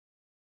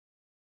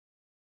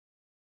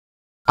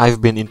I've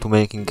been into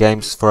making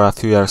games for a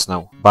few years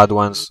now, bad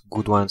ones,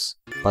 good ones,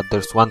 but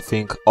there's one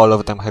thing all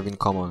of them have in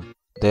common.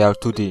 They are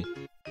 2D.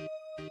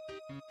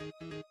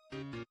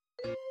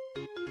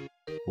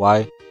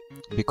 Why?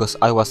 Because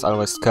I was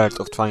always scared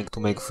of trying to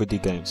make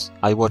 3D games.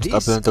 I watched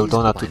a Blender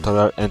Donut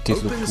tutorial and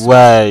it looked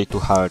way too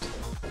hard.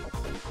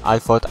 I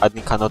thought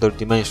adding another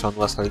dimension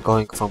was like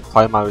going from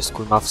primary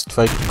school math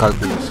straight to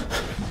calculus.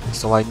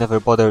 So I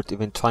never bothered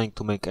even trying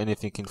to make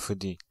anything in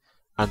 3D.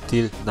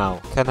 Until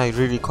now. Can I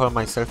really call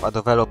myself a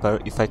developer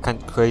if I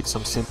can't create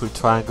some simple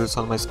triangles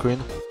on my screen?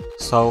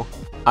 So,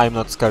 I'm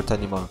not scared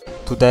anymore.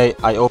 Today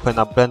I open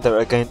up Blender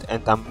again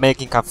and I'm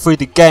making a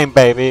 3D game,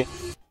 baby!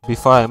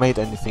 Before I made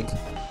anything,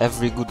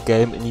 every good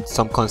game needs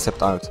some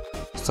concept art.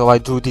 So I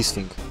drew this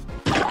thing.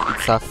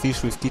 It's a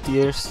fish with kitty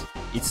ears.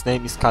 Its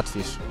name is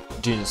Catfish.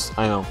 Genius,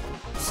 I know.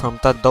 From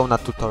that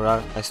donut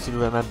tutorial, I still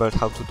remembered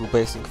how to do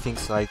basic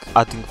things like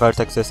adding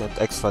vertexes and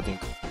extruding.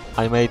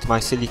 I made my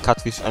silly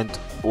catfish and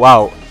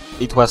wow,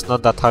 it was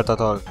not that hard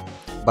at all.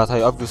 But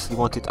I obviously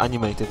wanted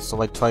animated,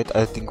 so I tried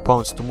adding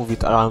pawns to move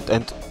it around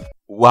and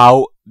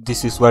wow,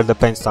 this is where the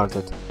pain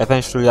started.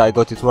 Eventually I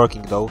got it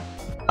working though.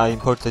 I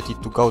imported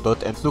it to Godot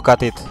and look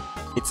at it,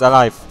 it's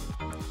alive.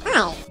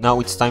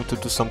 Now it's time to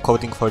do some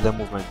coding for the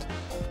movement.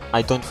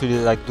 I don't really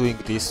like doing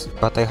this,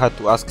 but I had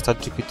to ask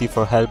ChatGPT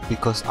for help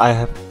because I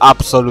have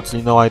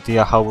absolutely no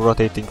idea how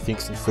rotating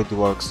things in 3D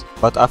works.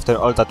 But after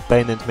all that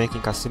pain and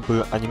making a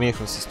simple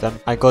animation system,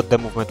 I got the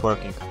movement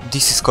working.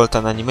 This is called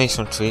an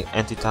animation tree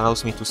and it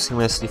allows me to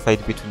seamlessly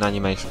fade between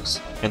animations.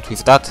 And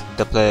with that,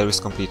 the player is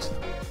complete.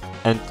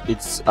 And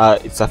it's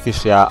a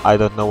fish, yeah, I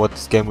don't know what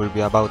this game will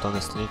be about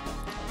honestly.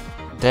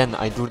 Then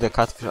I drew the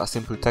catfish a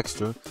simple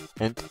texture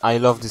and I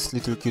love this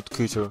little cute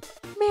creature.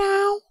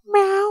 Meow,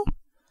 meow.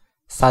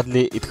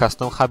 Sadly, it has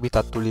no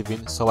habitat to live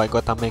in, so I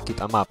gotta make it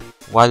a map.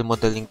 While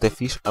modeling the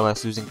fish, I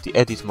was using the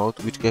edit mode,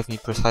 which gave me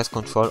precise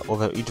control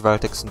over each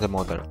vertex in the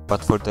model.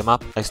 But for the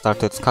map, I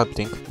started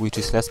sculpting, which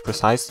is less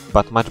precise,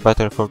 but much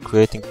better for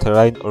creating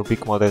terrain or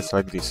big models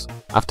like this.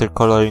 After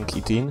coloring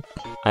it in,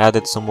 I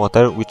added some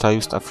water, which I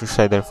used a free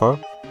shader for,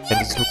 and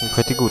it's looking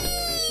pretty good.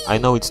 I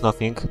know it's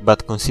nothing,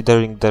 but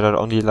considering there are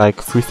only like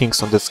 3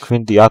 things on the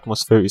screen, the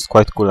atmosphere is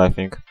quite cool, I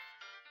think.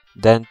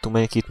 Then, to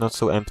make it not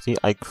so empty,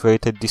 I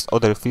created this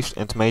other fish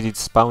and made it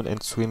spawn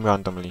and swim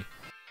randomly.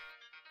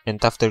 And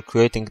after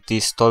creating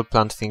these tall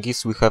plant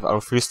thingies, we have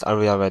our first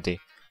area ready.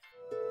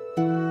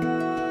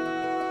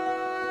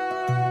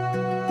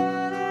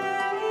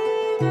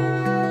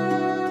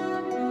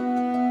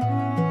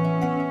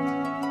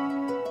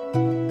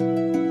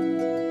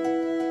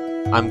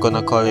 I'm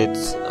gonna call it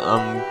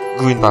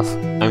green path.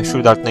 I'm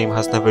sure that name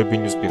has never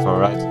been used before,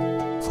 right?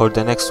 For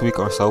the next week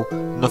or so,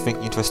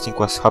 nothing interesting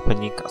was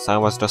happening as I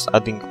was just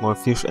adding more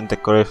fish and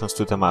decorations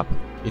to the map.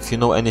 If you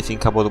know anything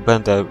about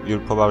Blender, you're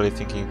probably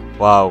thinking,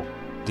 wow,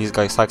 this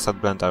guy sucks at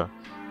Blender.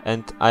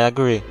 And I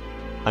agree,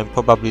 I'm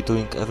probably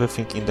doing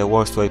everything in the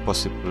worst way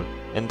possible.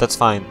 And that's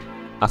fine.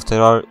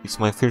 After all, it's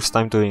my first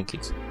time doing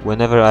it.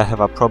 Whenever I have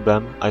a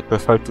problem, I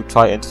prefer to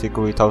try and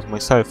figure it out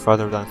myself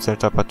rather than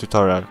search up a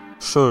tutorial.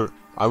 Sure,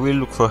 I will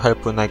look for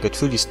help when I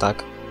get really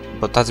stuck,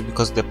 but that's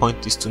because the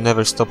point is to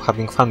never stop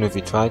having fun with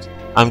it, right?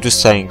 I'm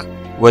just saying,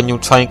 when you're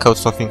trying out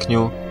something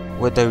new,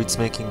 whether it's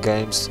making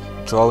games,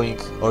 drawing,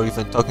 or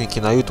even talking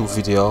in a YouTube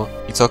video,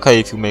 it's okay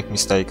if you make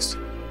mistakes.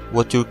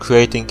 What you're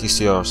creating is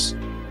yours.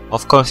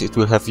 Of course it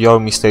will have your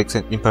mistakes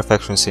and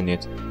imperfections in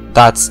it.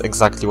 That's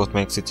exactly what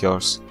makes it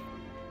yours.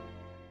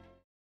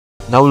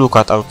 Now look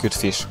at our cute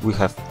fish. We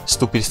have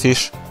stupid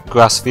fish,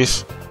 grass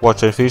fish,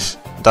 water fish,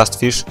 dust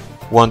fish,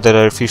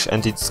 wanderer fish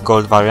and its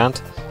gold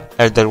variant,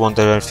 elder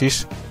wanderer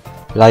fish,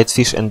 light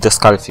fish and the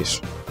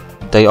skullfish.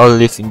 They all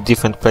live in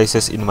different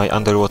places in my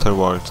underwater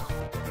world.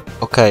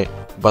 Okay,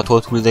 but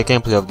what will the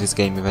gameplay of this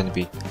game even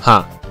be?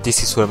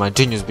 This is where my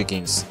genius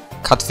begins.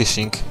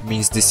 Catfishing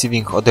means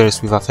deceiving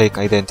others with a fake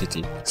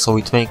identity, so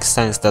it makes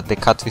sense that the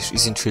catfish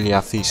isn't really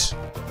a fish.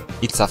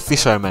 It's a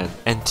fisherman,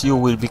 and you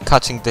will be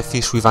catching the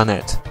fish with a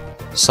net.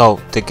 So,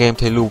 the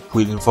gameplay loop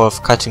will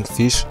involve catching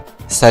fish,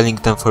 selling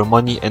them for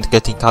money and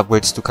getting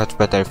upgrades to catch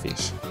better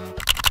fish.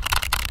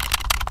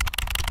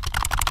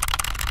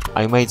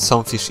 I made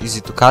some fish easy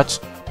to catch,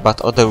 but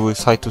others will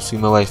try to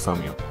swim away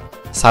from you.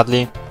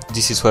 Sadly,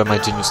 this is where my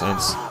genius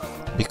ends,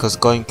 because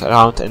going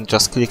around and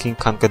just clicking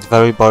can get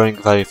very boring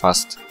very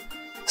fast.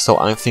 So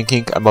I'm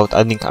thinking about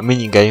adding a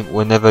minigame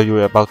whenever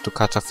you're about to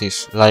catch a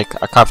fish, like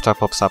a captcha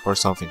pops up or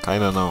something, I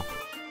don't know.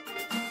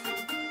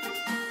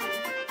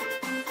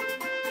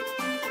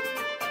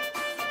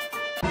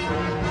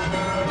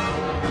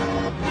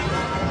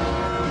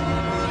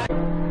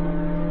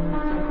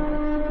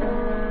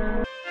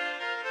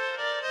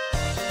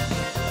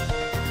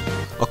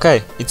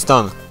 Okay, it's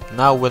done.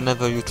 Now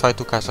whenever you try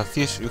to catch a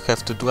fish, you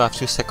have to do a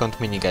few second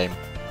minigame,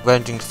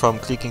 ranging from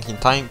clicking in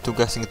time to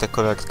guessing the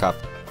correct cap.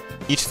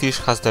 Each fish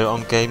has their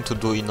own game to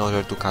do in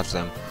order to catch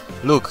them.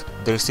 Look,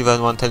 there's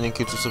even one telling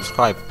you to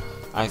subscribe.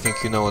 I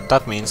think you know what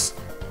that means.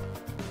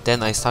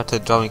 Then I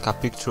started drawing a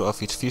picture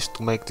of each fish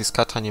to make this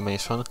catch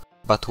animation,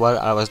 but while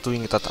I was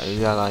doing that I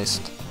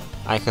realized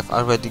I have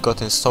already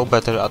gotten so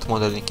better at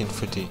modeling in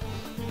 3D.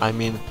 I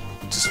mean,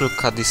 just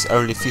look at this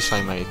early fish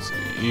I made.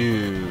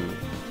 Ew.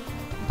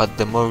 But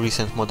the more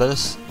recent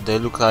models,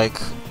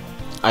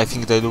 I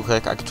think they look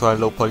like actual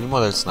low poly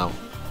models now.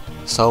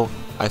 So,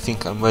 I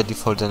think I'm ready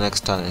for the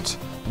next challenge.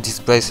 This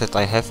bracelet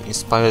I have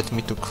inspired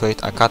me to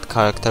create a cat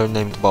character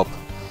named Bob.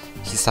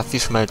 He's a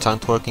fish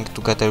merchant working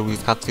together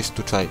with catfish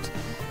to trade.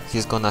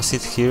 He's gonna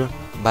sit here,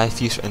 buy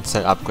fish and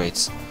sell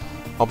upgrades.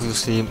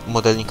 Obviously,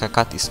 modeling a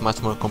cat is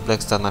much more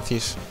complex than a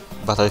fish,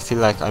 but I feel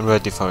like I'm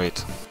ready for it.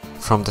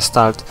 From the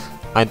start,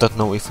 I don't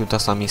know if it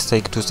was a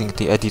mistake choosing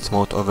the edit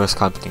mode over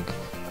sculpting.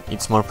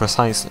 It's more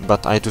precise,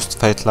 but I just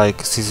felt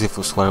like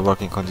Sisyphus while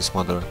working on this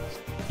model.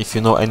 If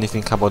you know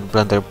anything about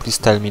Blender, please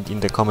tell me in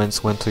the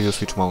comments when to use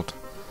which mode.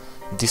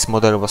 This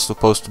model was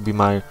supposed to be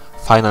my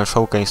final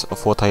showcase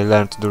of what I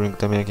learned during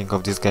the making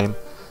of this game,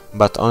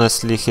 but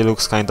honestly he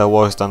looks kinda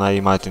worse than I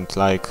imagined.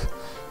 Like,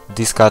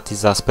 this cat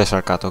is a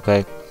special cat,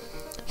 okay?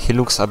 He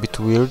looks a bit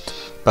weird,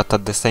 but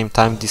at the same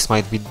time this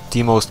might be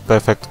the most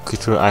perfect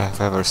creature I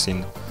have ever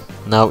seen.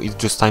 Now it's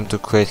just time to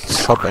create his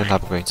shop and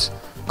upgrades.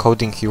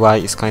 Coding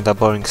UI is kinda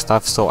boring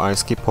stuff, so I'll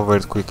skip over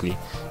it quickly.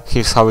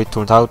 Here's how it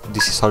turned out,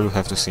 this is all you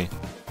have to see.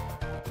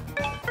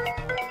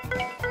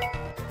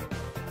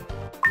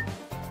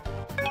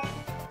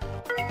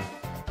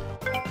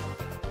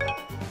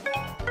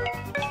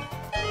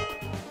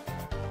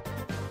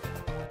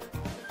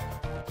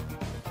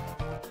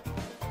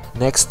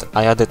 Next,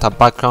 I added a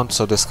background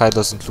so the sky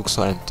doesn't look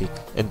so empty,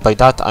 and by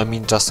that I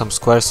mean just some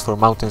squares for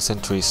mountains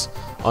and trees.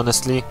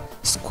 Honestly,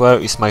 square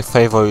is my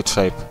favorite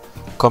shape.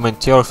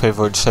 Comment your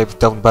favorite shape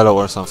down below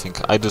or something,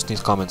 I just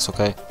need comments,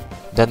 okay?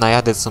 Then I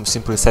added some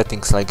simple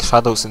settings like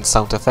shadows and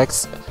sound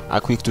effects, a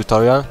quick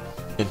tutorial,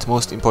 and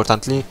most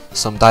importantly,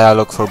 some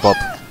dialogue for Bob.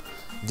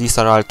 These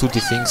are all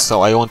 2D things,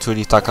 so I won't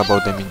really talk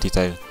about them in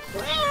detail.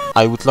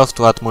 I would love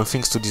to add more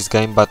things to this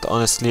game, but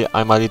honestly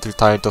I'm a little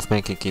tired of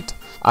making it.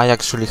 I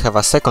actually have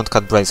a second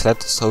cat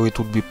bracelet, so it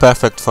would be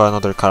perfect for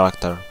another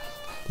character.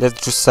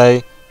 Let's just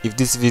say, if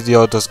this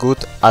video does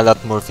good, I'll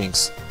add more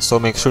things, so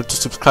make sure to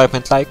subscribe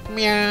and like.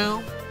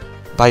 Meow.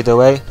 By the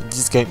way,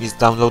 this game is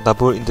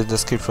downloadable in the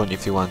description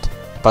if you want,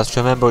 but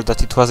remember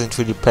that it wasn't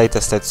really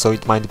playtested, so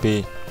it might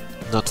be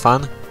not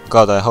fun?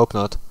 God, I hope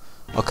not.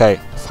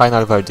 Okay,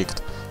 final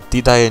verdict.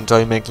 Did I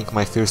enjoy making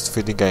my first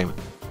 3D game?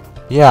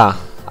 Yeah,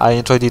 I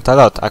enjoyed it a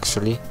lot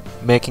actually.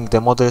 Making the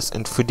models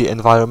and 3D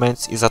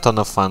environments is a ton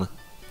of fun.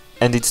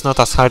 And it's not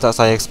as hard as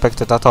I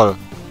expected at all.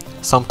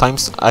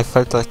 Sometimes I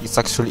felt like it's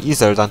actually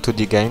easier than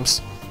 2D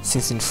games,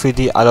 since in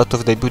 3D a lot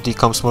of the beauty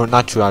comes more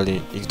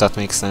naturally, if that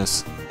makes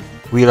sense.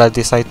 Will I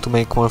decide to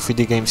make more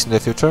 3D games in the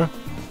future?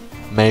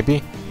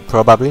 Maybe,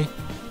 probably.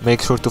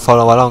 Make sure to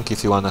follow along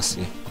if you wanna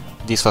see.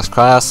 This was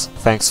Krayas,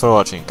 thanks for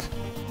watching.